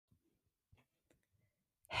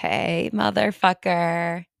Hey,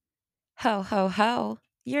 motherfucker. Ho, ho, ho.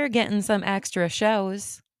 You're getting some extra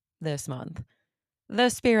shows this month. The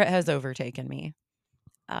spirit has overtaken me.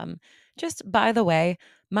 Um, just by the way,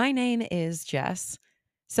 my name is Jess.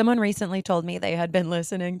 Someone recently told me they had been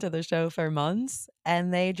listening to the show for months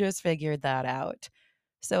and they just figured that out.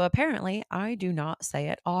 So apparently, I do not say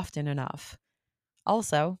it often enough.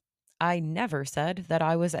 Also, I never said that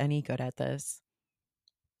I was any good at this.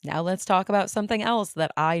 Now let's talk about something else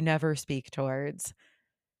that I never speak towards.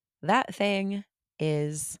 That thing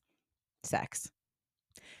is sex.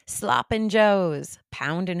 Slopping joes,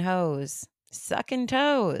 pounding hoes, sucking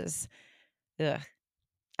toes. Ugh.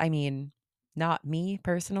 I mean, not me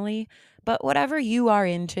personally, but whatever you are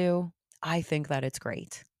into, I think that it's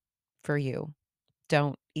great for you.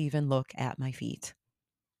 Don't even look at my feet.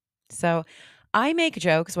 So I make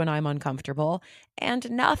jokes when I'm uncomfortable, and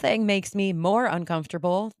nothing makes me more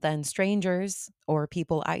uncomfortable than strangers or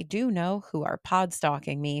people I do know who are pod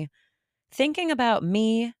stalking me, thinking about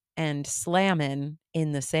me and slamming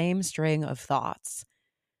in the same string of thoughts.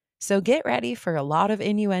 So get ready for a lot of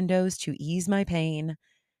innuendos to ease my pain.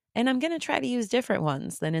 And I'm going to try to use different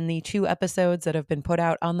ones than in the 2 episodes that have been put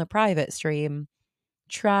out on the private stream,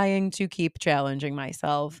 trying to keep challenging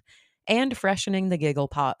myself and freshening the giggle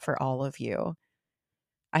pot for all of you.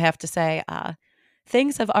 I have to say,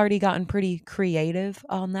 things have already gotten pretty creative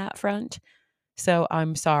on that front. So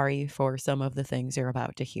I'm sorry for some of the things you're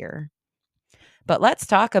about to hear. But let's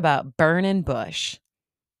talk about burning bush.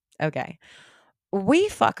 Okay. We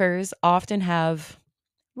fuckers often have,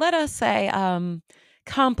 let us say,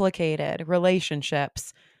 complicated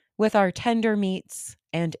relationships with our tender meats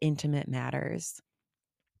and intimate matters.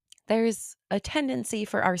 There's a tendency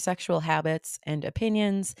for our sexual habits and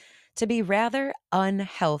opinions to be rather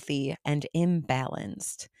unhealthy and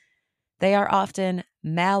imbalanced. They are often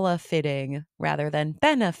malefitting rather than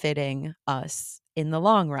benefiting us in the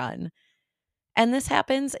long run. And this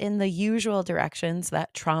happens in the usual directions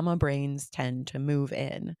that trauma brains tend to move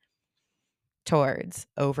in, towards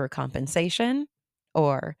overcompensation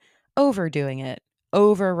or overdoing it,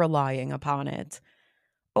 over relying upon it,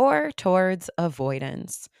 or towards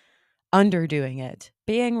avoidance, underdoing it,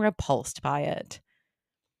 being repulsed by it.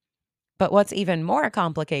 But what's even more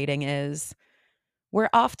complicating is we're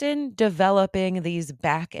often developing these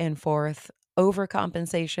back and forth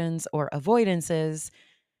overcompensations or avoidances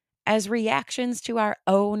as reactions to our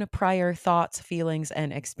own prior thoughts, feelings,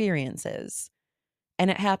 and experiences.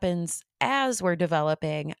 And it happens as we're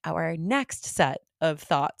developing our next set of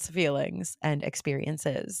thoughts, feelings, and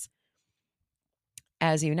experiences.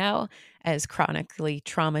 As you know, as chronically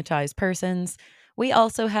traumatized persons, we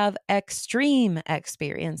also have extreme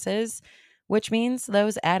experiences, which means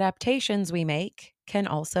those adaptations we make can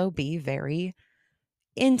also be very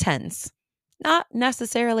intense, not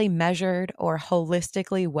necessarily measured or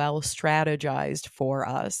holistically well strategized for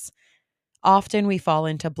us. Often we fall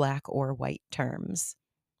into black or white terms.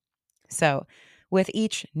 So, with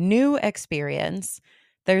each new experience,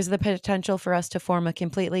 there's the potential for us to form a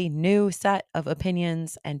completely new set of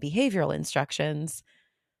opinions and behavioral instructions,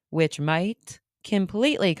 which might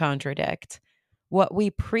completely contradict what we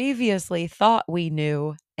previously thought we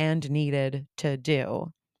knew and needed to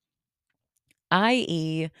do.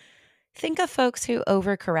 I.e., think of folks who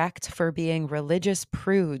overcorrect for being religious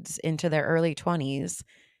prudes into their early 20s,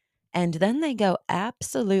 and then they go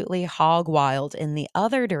absolutely hog wild in the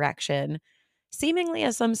other direction, seemingly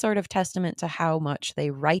as some sort of testament to how much they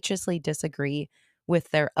righteously disagree with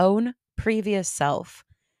their own previous self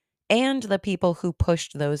and the people who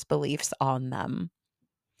pushed those beliefs on them.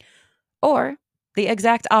 Or the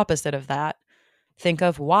exact opposite of that. Think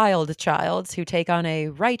of wild childs who take on a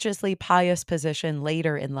righteously pious position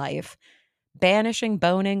later in life, banishing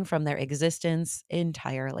boning from their existence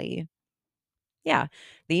entirely. Yeah,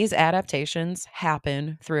 these adaptations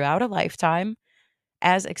happen throughout a lifetime.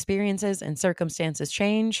 As experiences and circumstances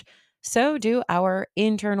change, so do our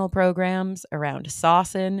internal programs around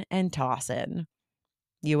saucin' and tossin'.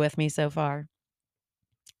 You with me so far?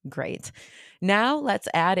 Great. Now let's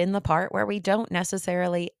add in the part where we don't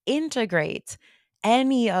necessarily integrate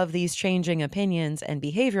any of these changing opinions and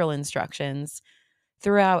behavioral instructions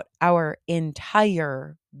throughout our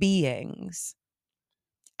entire beings.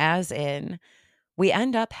 As in, we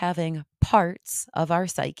end up having parts of our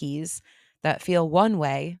psyches that feel one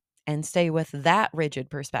way and stay with that rigid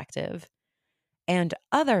perspective, and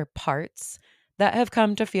other parts that have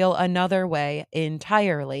come to feel another way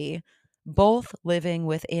entirely, both living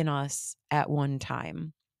within us at one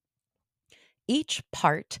time. Each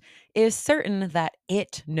part is certain that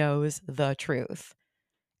it knows the truth.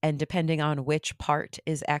 And depending on which part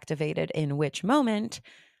is activated in which moment,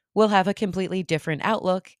 we'll have a completely different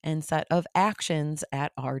outlook and set of actions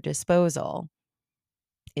at our disposal.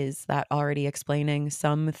 Is that already explaining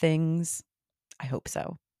some things? I hope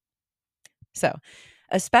so. So,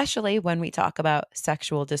 especially when we talk about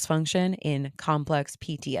sexual dysfunction in complex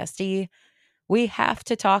PTSD, we have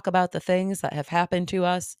to talk about the things that have happened to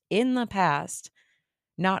us in the past,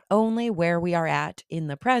 not only where we are at in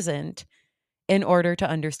the present, in order to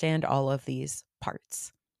understand all of these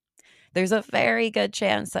parts. There's a very good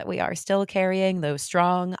chance that we are still carrying those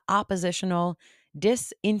strong, oppositional,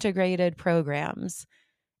 disintegrated programs,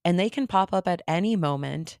 and they can pop up at any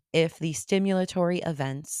moment if the stimulatory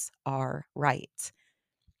events are right.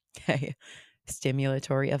 Okay,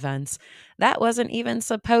 stimulatory events. That wasn't even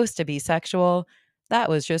supposed to be sexual. That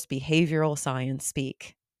was just behavioral science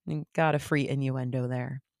speak. Got a free innuendo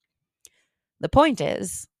there. The point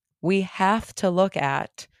is, we have to look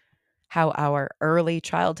at how our early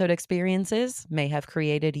childhood experiences may have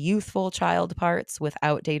created youthful child parts with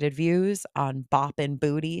outdated views on bop and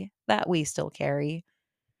booty that we still carry.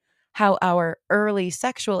 How our early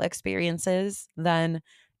sexual experiences then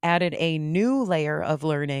added a new layer of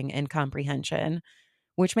learning and comprehension,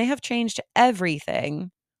 which may have changed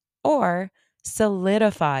everything or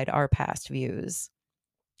solidified our past views.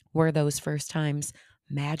 Were those first times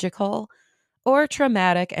magical or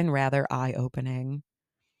traumatic and rather eye opening?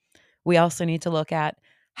 We also need to look at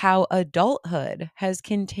how adulthood has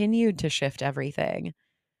continued to shift everything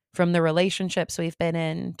from the relationships we've been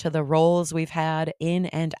in to the roles we've had in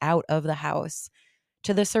and out of the house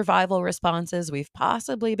to the survival responses we've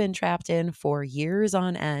possibly been trapped in for years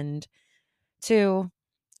on end to,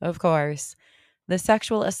 of course, the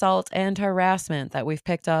sexual assault and harassment that we've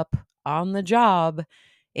picked up on the job,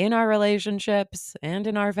 in our relationships, and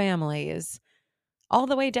in our families, all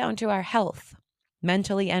the way down to our health,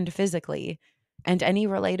 mentally and physically, and any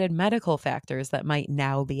related medical factors that might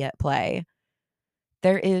now be at play.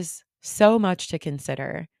 There is so much to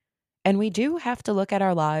consider, and we do have to look at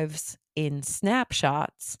our lives in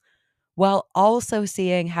snapshots while also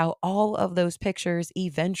seeing how all of those pictures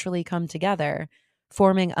eventually come together,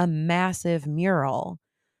 forming a massive mural,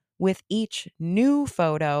 with each new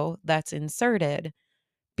photo that's inserted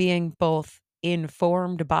being both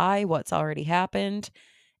informed by what's already happened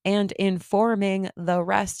and informing the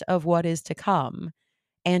rest of what is to come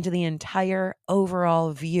and the entire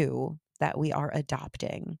overall view that we are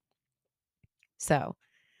adopting. So,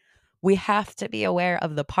 we have to be aware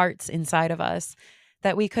of the parts inside of us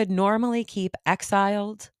that we could normally keep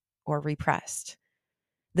exiled or repressed.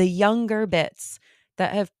 The younger bits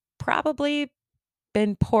that have probably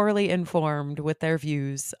been poorly informed with their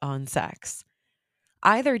views on sex,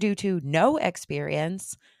 either due to no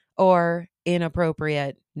experience or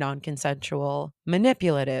inappropriate, non consensual,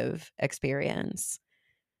 manipulative experience.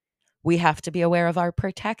 We have to be aware of our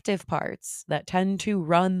protective parts that tend to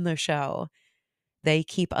run the show. They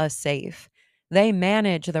keep us safe. They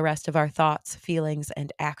manage the rest of our thoughts, feelings,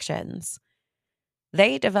 and actions.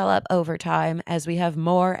 They develop over time as we have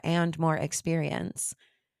more and more experience,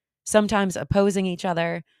 sometimes opposing each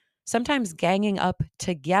other, sometimes ganging up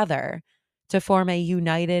together to form a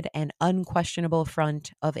united and unquestionable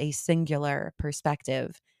front of a singular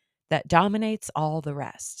perspective that dominates all the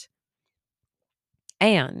rest.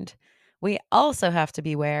 And we also have to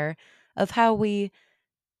beware of how we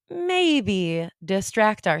maybe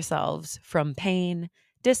distract ourselves from pain,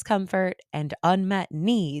 discomfort, and unmet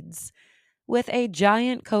needs with a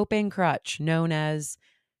giant coping crutch known as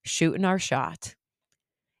shooting our shot.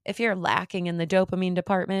 If you're lacking in the dopamine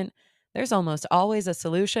department, there's almost always a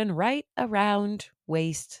solution right around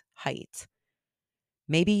waist height.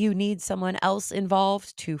 Maybe you need someone else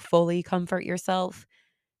involved to fully comfort yourself.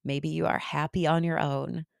 Maybe you are happy on your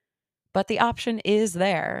own. But the option is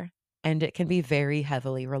there, and it can be very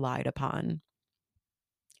heavily relied upon.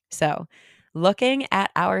 So, looking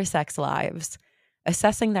at our sex lives,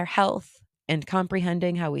 assessing their health, and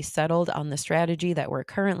comprehending how we settled on the strategy that we're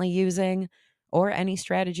currently using or any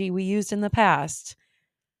strategy we used in the past,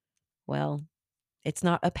 well, it's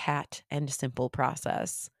not a pat and simple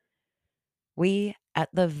process. We, at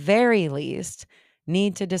the very least,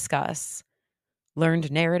 need to discuss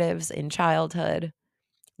learned narratives in childhood,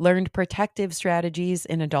 learned protective strategies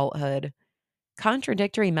in adulthood,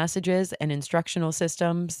 contradictory messages and instructional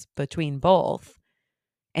systems between both,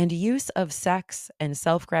 and use of sex and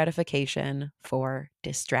self gratification for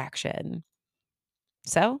distraction.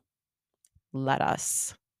 So, let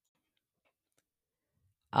us.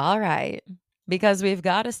 All right. Because we've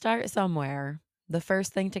got to start somewhere. The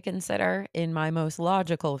first thing to consider, in my most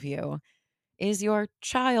logical view, is your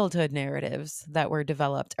childhood narratives that were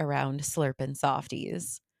developed around Slurpin'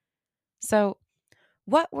 Softies. So,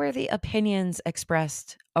 What were the opinions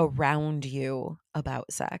expressed around you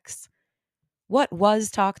about sex? What was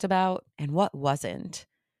talked about and what wasn't?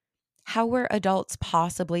 How were adults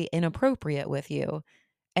possibly inappropriate with you?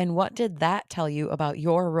 And what did that tell you about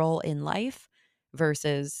your role in life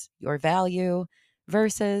versus your value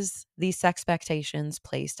versus the expectations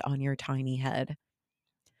placed on your tiny head?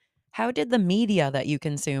 How did the media that you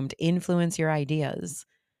consumed influence your ideas?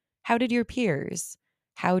 How did your peers?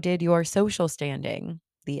 How did your social standing,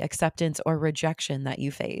 the acceptance or rejection that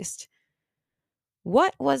you faced?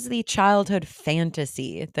 What was the childhood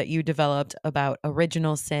fantasy that you developed about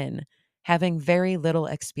original sin, having very little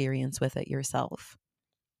experience with it yourself?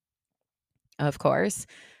 Of course,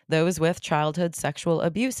 those with childhood sexual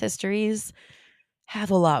abuse histories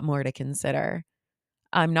have a lot more to consider.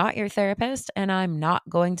 I'm not your therapist, and I'm not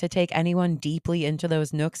going to take anyone deeply into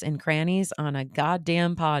those nooks and crannies on a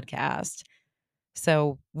goddamn podcast.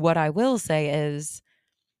 So, what I will say is,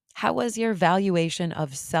 how was your valuation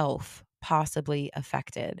of self possibly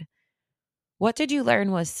affected? What did you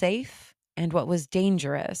learn was safe and what was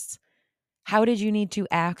dangerous? How did you need to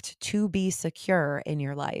act to be secure in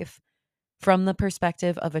your life from the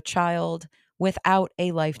perspective of a child without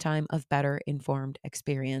a lifetime of better informed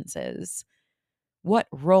experiences? What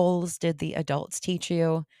roles did the adults teach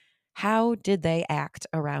you? How did they act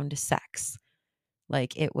around sex?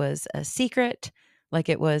 Like it was a secret, like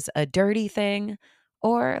it was a dirty thing,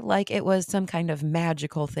 or like it was some kind of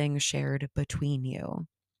magical thing shared between you.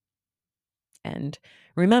 And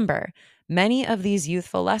remember, many of these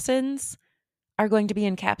youthful lessons are going to be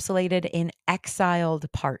encapsulated in exiled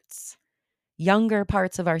parts, younger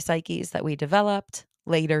parts of our psyches that we developed,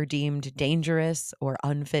 later deemed dangerous or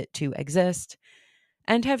unfit to exist,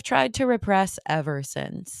 and have tried to repress ever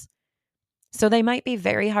since. So they might be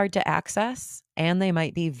very hard to access, and they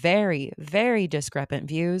might be very, very discrepant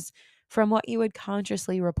views from what you would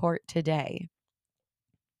consciously report today.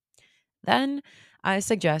 Then I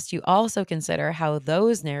suggest you also consider how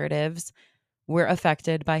those narratives were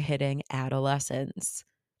affected by hitting adolescence.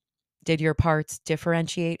 Did your parts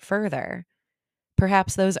differentiate further?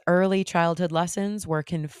 Perhaps those early childhood lessons were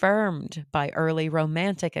confirmed by early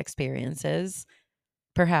romantic experiences.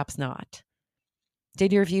 Perhaps not.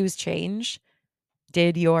 Did your views change?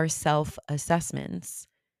 Did your self assessments?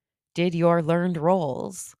 Did your learned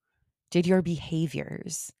roles? Did your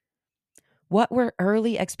behaviors? What were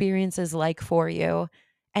early experiences like for you?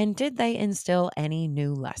 And did they instill any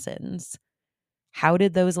new lessons? How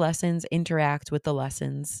did those lessons interact with the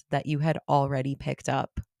lessons that you had already picked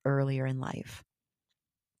up earlier in life?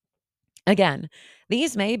 Again,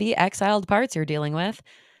 these may be exiled parts you're dealing with,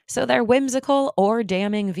 so their whimsical or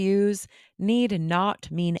damning views need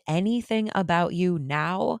not mean anything about you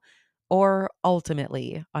now or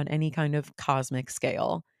ultimately on any kind of cosmic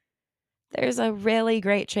scale. There's a really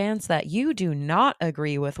great chance that you do not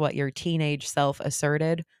agree with what your teenage self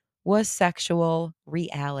asserted was sexual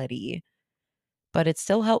reality. But it's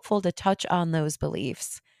still helpful to touch on those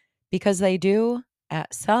beliefs because they do,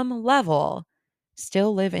 at some level,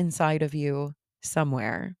 still live inside of you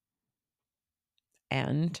somewhere.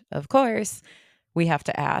 And of course, we have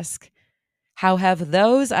to ask, how have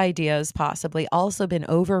those ideas possibly also been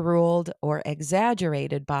overruled or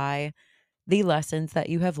exaggerated by the lessons that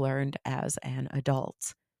you have learned as an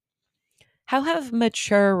adult? How have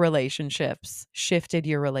mature relationships shifted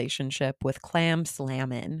your relationship with clam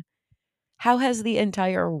slammin'? How has the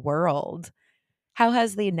entire world, how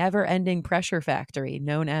has the never ending pressure factory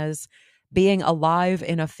known as being alive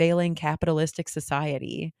in a failing capitalistic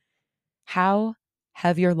society, how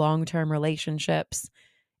have your long term relationships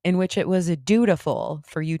in which it was dutiful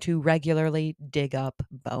for you to regularly dig up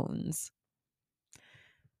bones?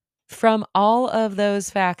 From all of those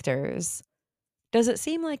factors, does it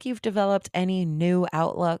seem like you've developed any new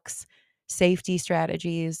outlooks, safety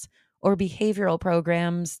strategies, or behavioral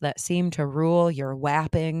programs that seem to rule your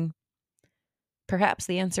whapping? Perhaps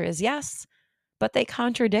the answer is yes, but they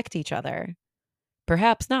contradict each other.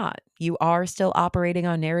 Perhaps not. You are still operating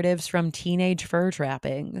on narratives from teenage fur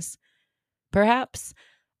trappings. Perhaps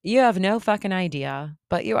you have no fucking idea,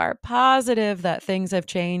 but you are positive that things have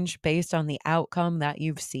changed based on the outcome that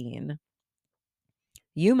you've seen.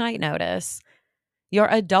 You might notice your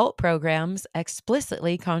adult programs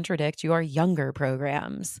explicitly contradict your younger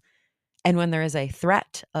programs. And when there is a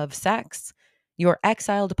threat of sex, your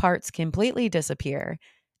exiled parts completely disappear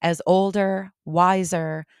as older,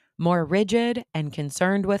 wiser, more rigid, and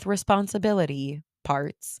concerned with responsibility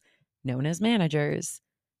parts, known as managers,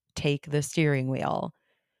 take the steering wheel,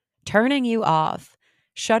 turning you off,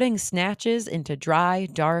 shutting snatches into dry,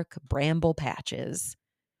 dark bramble patches.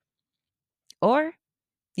 Or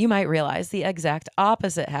You might realize the exact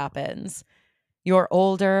opposite happens. Your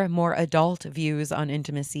older, more adult views on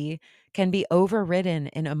intimacy can be overridden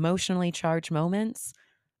in emotionally charged moments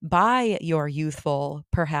by your youthful,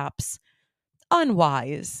 perhaps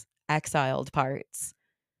unwise, exiled parts.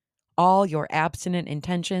 All your abstinent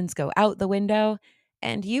intentions go out the window,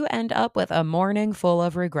 and you end up with a morning full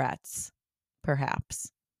of regrets,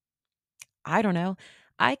 perhaps. I don't know.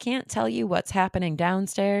 I can't tell you what's happening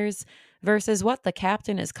downstairs versus what the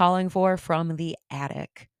captain is calling for from the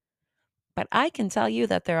attic. But I can tell you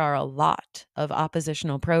that there are a lot of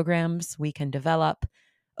oppositional programs we can develop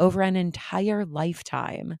over an entire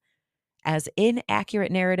lifetime as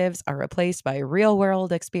inaccurate narratives are replaced by real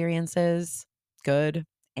world experiences, good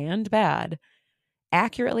and bad,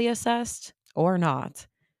 accurately assessed or not,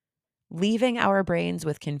 leaving our brains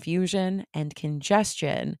with confusion and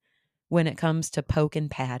congestion when it comes to poking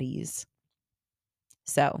patties.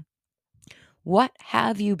 So, what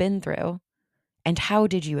have you been through and how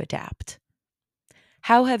did you adapt?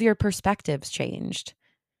 How have your perspectives changed?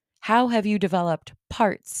 How have you developed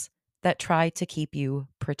parts that try to keep you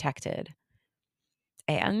protected?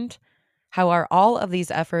 And how are all of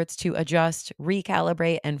these efforts to adjust,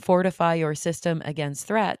 recalibrate, and fortify your system against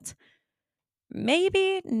threat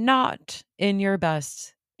maybe not in your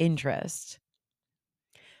best interest?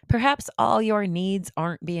 Perhaps all your needs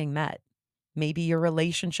aren't being met. Maybe your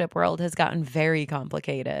relationship world has gotten very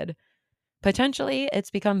complicated. Potentially,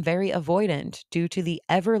 it's become very avoidant due to the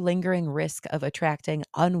ever lingering risk of attracting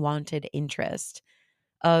unwanted interest,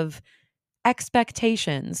 of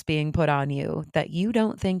expectations being put on you that you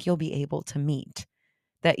don't think you'll be able to meet,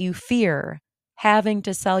 that you fear having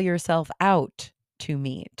to sell yourself out to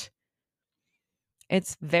meet.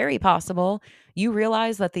 It's very possible you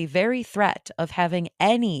realize that the very threat of having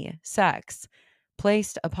any sex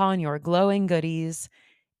placed upon your glowing goodies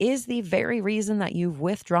is the very reason that you've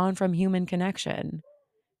withdrawn from human connection.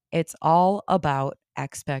 It's all about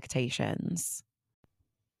expectations.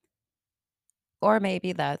 Or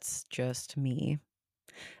maybe that's just me.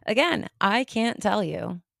 Again, I can't tell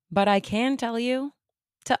you, but I can tell you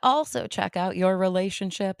to also check out your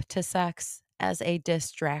relationship to sex as a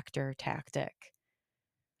distractor tactic.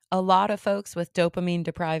 A lot of folks with dopamine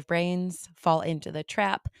deprived brains fall into the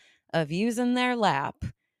trap of using their lap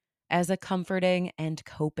as a comforting and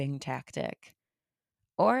coping tactic,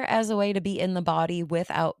 or as a way to be in the body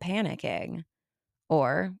without panicking,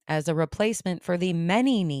 or as a replacement for the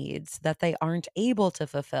many needs that they aren't able to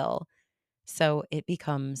fulfill. So it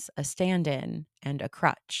becomes a stand in and a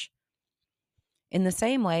crutch. In the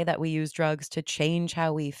same way that we use drugs to change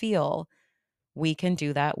how we feel, we can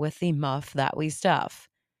do that with the muff that we stuff.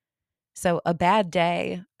 So, a bad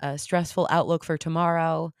day, a stressful outlook for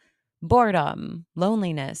tomorrow, boredom,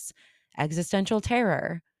 loneliness, existential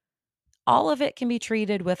terror, all of it can be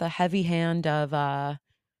treated with a heavy hand of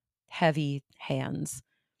heavy hands,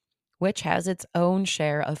 which has its own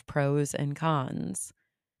share of pros and cons.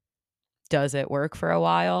 Does it work for a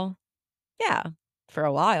while? Yeah, for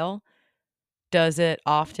a while. Does it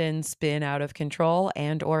often spin out of control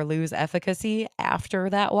and or lose efficacy after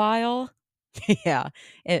that while? Yeah,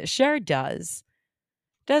 it sure does.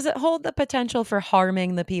 Does it hold the potential for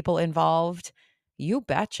harming the people involved? You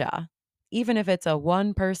betcha. Even if it's a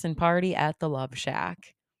one-person party at the Love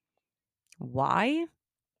Shack. Why?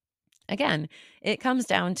 Again, it comes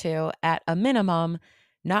down to, at a minimum,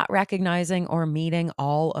 not recognizing or meeting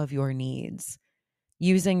all of your needs,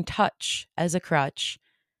 using touch as a crutch,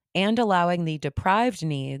 and allowing the deprived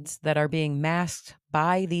needs that are being masked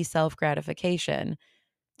by the self gratification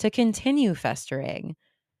to continue festering,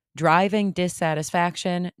 driving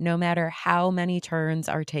dissatisfaction no matter how many turns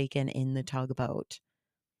are taken in the tugboat.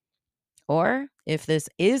 Or, if this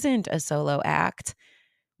isn't a solo act,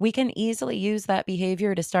 we can easily use that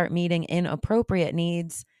behavior to start meeting inappropriate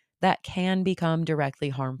needs that can become directly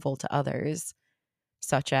harmful to others,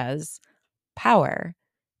 such as power,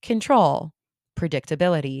 control,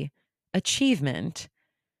 predictability, achievement.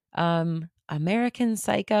 American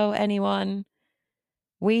Psycho, anyone?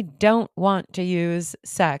 We don't want to use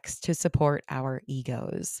sex to support our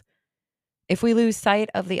egos. If we lose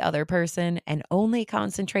sight of the other person and only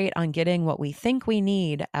concentrate on getting what we think we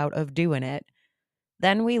need out of doing it,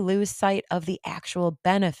 then we lose sight of the actual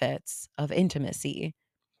benefits of intimacy,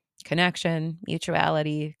 connection,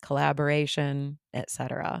 mutuality, collaboration,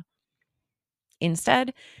 etc.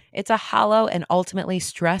 Instead, it's a hollow and ultimately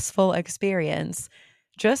stressful experience,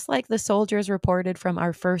 just like the soldiers reported from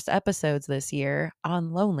our first episodes this year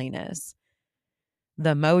on loneliness.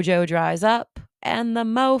 The mojo dries up, and the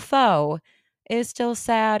mofo is still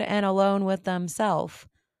sad and alone with themselves,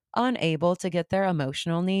 unable to get their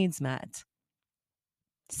emotional needs met.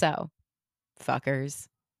 So, fuckers,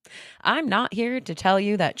 I'm not here to tell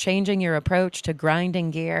you that changing your approach to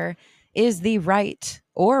grinding gear is the right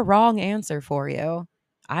or wrong answer for you.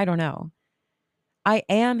 I don't know. I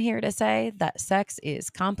am here to say that sex is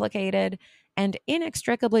complicated and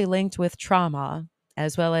inextricably linked with trauma,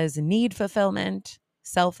 as well as need fulfillment,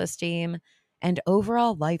 self esteem, and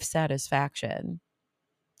overall life satisfaction.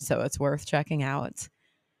 So it's worth checking out.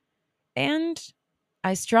 And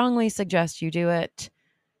I strongly suggest you do it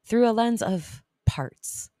through a lens of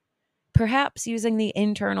parts, perhaps using the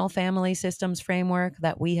internal family systems framework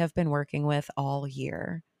that we have been working with all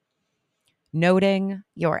year. Noting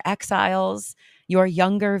your exiles, your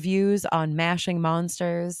younger views on mashing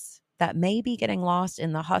monsters that may be getting lost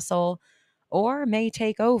in the hustle or may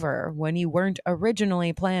take over when you weren't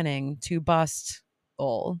originally planning to bust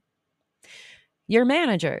all. Your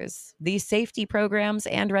managers, these safety programs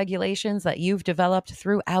and regulations that you've developed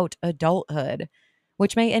throughout adulthood,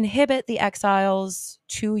 which may inhibit the exiles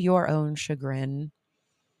to your own chagrin.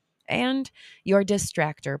 And your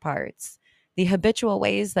distractor parts, the habitual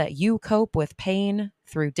ways that you cope with pain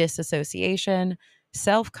through disassociation,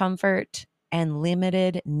 self comfort, and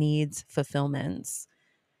limited needs fulfillments.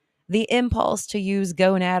 The impulse to use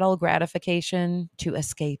gonadal gratification to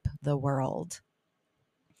escape the world.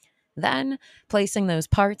 Then, placing those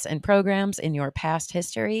parts and programs in your past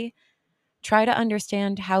history, try to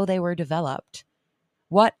understand how they were developed.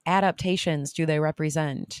 What adaptations do they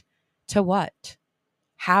represent? To what?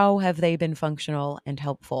 How have they been functional and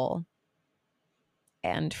helpful?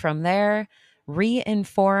 And from there,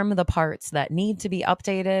 re-inform the parts that need to be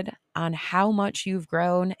updated on how much you've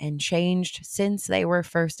grown and changed since they were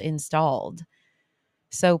first installed.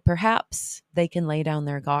 So perhaps they can lay down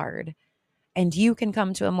their guard and you can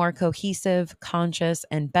come to a more cohesive, conscious,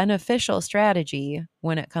 and beneficial strategy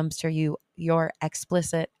when it comes to your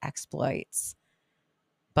explicit exploits.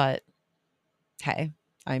 But hey,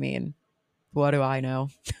 I mean, what do I know?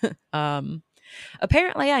 um,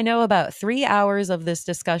 Apparently, I know about 3 hours of this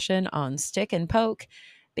discussion on stick and poke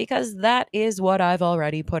because that is what I've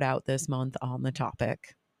already put out this month on the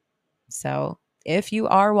topic. So, if you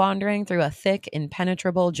are wandering through a thick,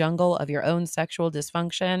 impenetrable jungle of your own sexual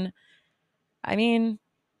dysfunction, I mean,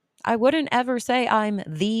 I wouldn't ever say I'm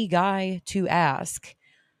the guy to ask,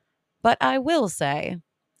 but I will say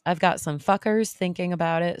I've got some fuckers thinking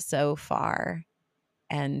about it so far.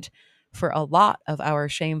 And for a lot of our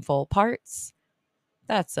shameful parts,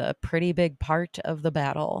 that's a pretty big part of the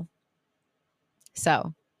battle.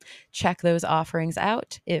 So, check those offerings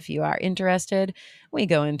out if you are interested. We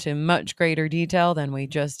go into much greater detail than we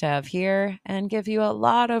just have here and give you a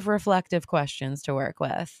lot of reflective questions to work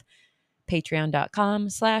with.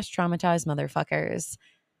 Patreon.com/traumatized motherfuckers.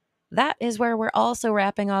 That is where we're also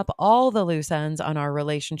wrapping up all the loose ends on our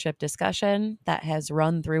relationship discussion that has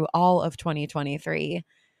run through all of 2023.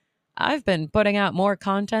 I've been putting out more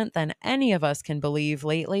content than any of us can believe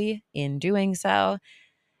lately in doing so,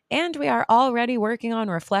 and we are already working on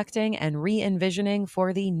reflecting and re-envisioning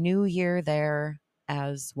for the new year there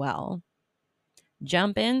as well.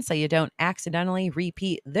 Jump in so you don't accidentally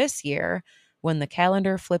repeat this year when the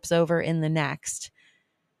calendar flips over in the next.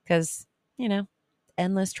 Because,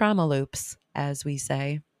 endless trauma loops, as we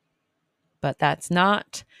say. But that's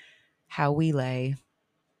not how we lay.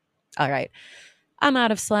 All right. I'm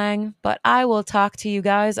out of slang, but I will talk to you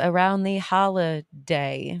guys around the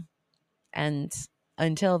holiday. And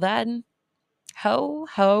until then, ho,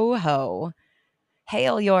 ho, ho.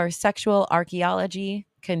 Hail your sexual archaeology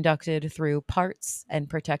conducted through parts and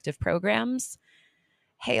protective programs.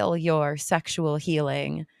 Hail your sexual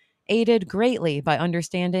healing, aided greatly by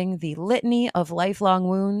understanding the litany of lifelong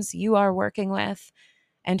wounds you are working with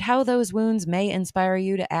and how those wounds may inspire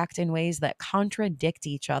you to act in ways that contradict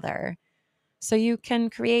each other, so you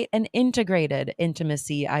can create an integrated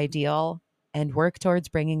intimacy ideal and work towards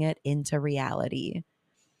bringing it into reality.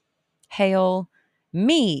 Hail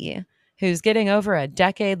me, who's getting over a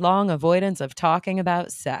decade-long avoidance of talking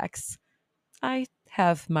about sex. I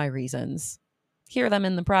have my reasons. Hear them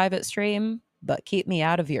in the private stream, but keep me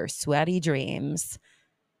out of your sweaty dreams.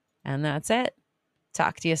 And that's it.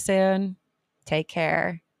 Talk to you soon. Take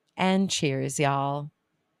care. And cheers, y'all.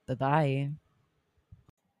 Bye-bye.